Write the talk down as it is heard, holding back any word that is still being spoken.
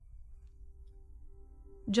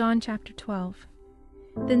John chapter 12.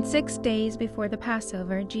 Then 6 days before the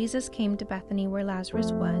Passover, Jesus came to Bethany where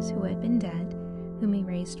Lazarus was, who had been dead, whom he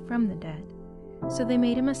raised from the dead. So they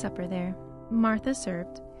made him a supper there. Martha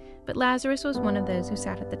served, but Lazarus was one of those who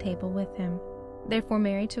sat at the table with him. Therefore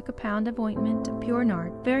Mary took a pound of ointment of pure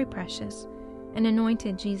nard, very precious, and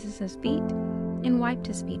anointed Jesus' feet, and wiped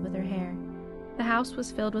his feet with her hair. The house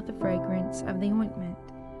was filled with the fragrance of the ointment.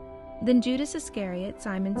 Then Judas Iscariot,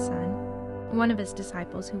 Simon's son, one of his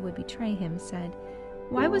disciples who would betray him, said,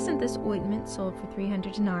 "Why wasn't this ointment sold for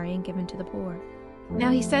 300 denarii and given to the poor?" Now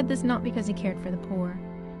he said this not because he cared for the poor,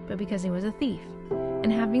 but because he was a thief,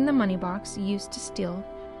 and having the money box used to steal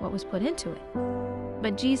what was put into it.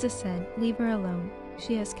 But Jesus said, "Leave her alone.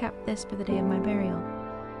 She has kept this for the day of my burial.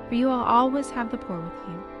 For you will always have the poor with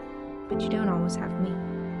you, but you don't always have me."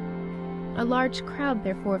 A large crowd,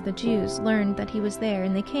 therefore, of the Jews learned that he was there,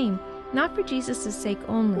 and they came, not for Jesus' sake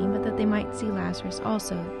only, but that they might see Lazarus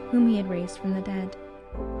also, whom he had raised from the dead.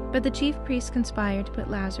 But the chief priests conspired to put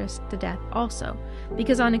Lazarus to death also,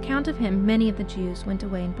 because on account of him many of the Jews went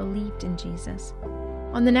away and believed in Jesus.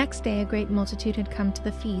 On the next day a great multitude had come to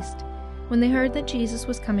the feast. When they heard that Jesus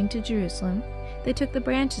was coming to Jerusalem, they took the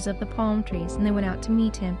branches of the palm trees, and they went out to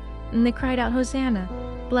meet him, and they cried out, "Hosanna!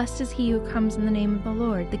 Blessed is he who comes in the name of the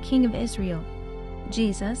Lord, the King of Israel."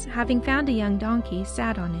 Jesus, having found a young donkey,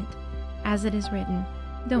 sat on it, as it is written,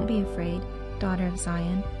 "Don't be afraid, daughter of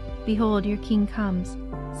Zion. Behold, your king comes,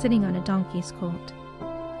 sitting on a donkey's colt."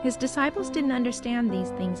 His disciples didn't understand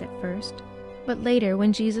these things at first, but later,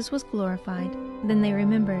 when Jesus was glorified, then they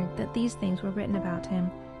remembered that these things were written about him,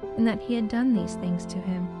 and that he had done these things to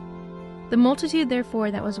him. The multitude, therefore,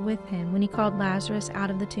 that was with him when he called Lazarus out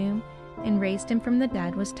of the tomb and raised him from the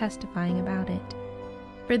dead was testifying about it.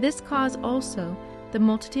 For this cause also the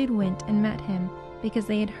multitude went and met him, because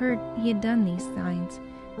they had heard he had done these signs.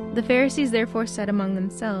 The Pharisees therefore said among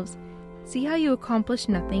themselves, "See how you accomplish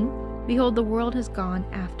nothing? Behold, the world has gone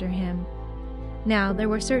after him." Now there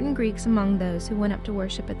were certain Greeks among those who went up to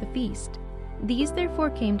worship at the feast. These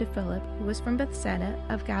therefore came to Philip, who was from Bethsaida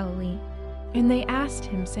of Galilee, and they asked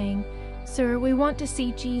him, saying, "Sir, we want to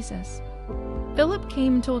see Jesus." Philip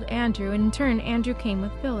came and told Andrew, and in turn Andrew came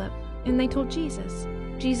with Philip, and they told Jesus.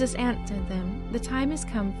 Jesus answered them, "The time has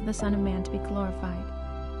come for the Son of Man to be glorified.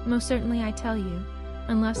 Most certainly I tell you,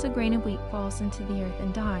 unless a grain of wheat falls into the earth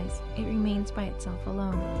and dies, it remains by itself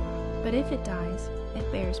alone. But if it dies, it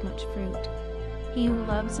bears much fruit. He who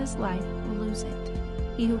loves his life will lose it.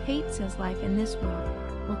 He who hates his life in this world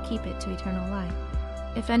will keep it to eternal life.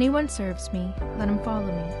 If anyone serves me, let him follow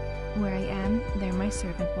me. Where I am, there my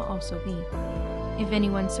servant will also be. If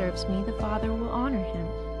anyone serves me, the Father will honor him.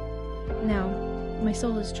 Now, my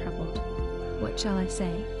soul is troubled. What shall I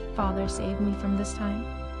say? Father, save me from this time?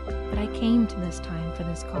 But I came to this time for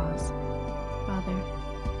this cause. Father,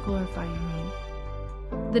 glorify your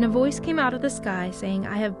name." Then a voice came out of the sky, saying,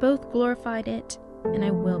 "I have both glorified it, and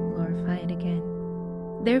I will glorify it again."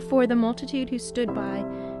 Therefore the multitude who stood by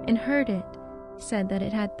and heard it said that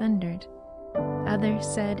it had thundered. Others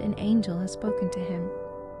said, "An angel has spoken to him."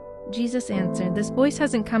 Jesus answered, "This voice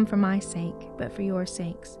hasn't come for my sake, but for your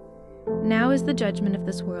sakes. Now is the judgment of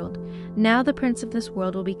this world. Now the prince of this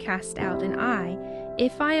world will be cast out, and I,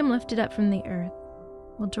 if I am lifted up from the earth,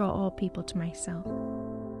 will draw all people to myself."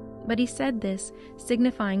 But he said this,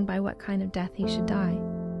 signifying by what kind of death he should die.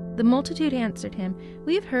 The multitude answered him,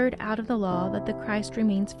 "We have heard out of the law that the Christ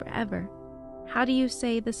remains forever. How do you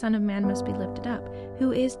say the Son of Man must be lifted up?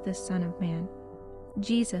 Who is this Son of Man?"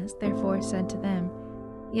 Jesus therefore said to them,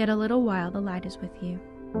 "Yet a little while the light is with you.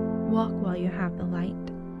 Walk while you have the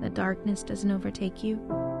light, that darkness doesn't overtake you.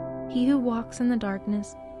 He who walks in the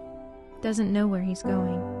darkness doesn't know where he's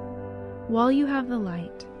going. While you have the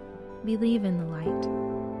light, believe in the light,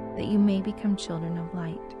 that you may become children of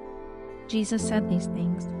light." Jesus said these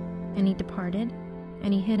things, and he departed,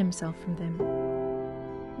 and he hid himself from them.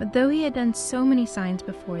 But though he had done so many signs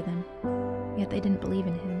before them, yet they didn't believe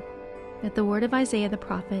in him, that the word of Isaiah the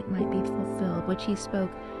prophet might be fulfilled, which he spoke,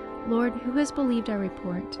 "Lord, who has believed our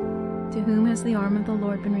report? To whom has the arm of the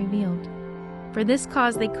Lord been revealed?" For this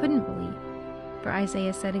cause they couldn't believe. For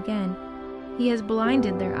Isaiah said again, "He has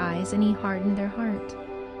blinded their eyes, and he hardened their heart,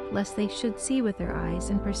 lest they should see with their eyes,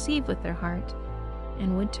 and perceive with their heart,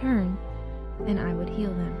 and would turn, and I would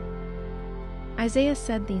heal them." Isaiah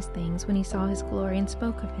said these things when he saw his glory and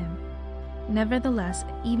spoke of him. Nevertheless,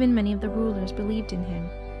 even many of the rulers believed in him.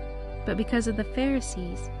 But because of the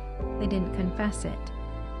Pharisees, they didn't confess it,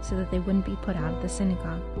 so that they wouldn't be put out of the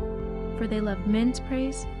synagogue. For they loved men's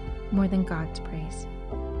praise more than God's praise.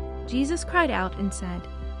 Jesus cried out and said,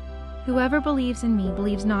 "Whoever believes in me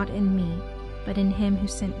believes not in me, but in him who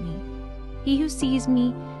sent me. He who sees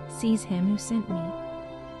me sees him who sent me.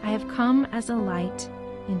 I have come as a light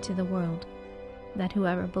into the world, that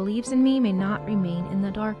whoever believes in me may not remain in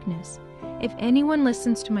the darkness. If anyone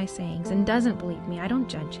listens to my sayings and doesn't believe me, I don't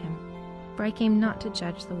judge him, for I came not to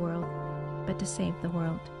judge the world, but to save the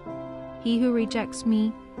world. He who rejects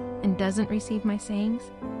me and doesn't receive my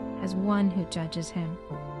sayings has one who judges him.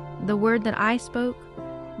 The word that I spoke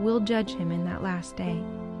will judge him in that last day,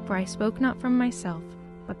 for I spoke not from myself,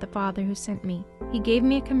 but the Father who sent me. He gave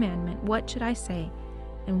me a commandment, what should I say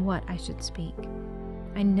and what I should speak.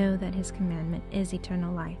 I know that his commandment is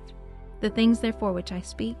eternal life. The things therefore which I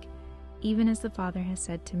speak, even as the Father has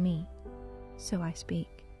said to me, so I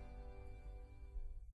speak.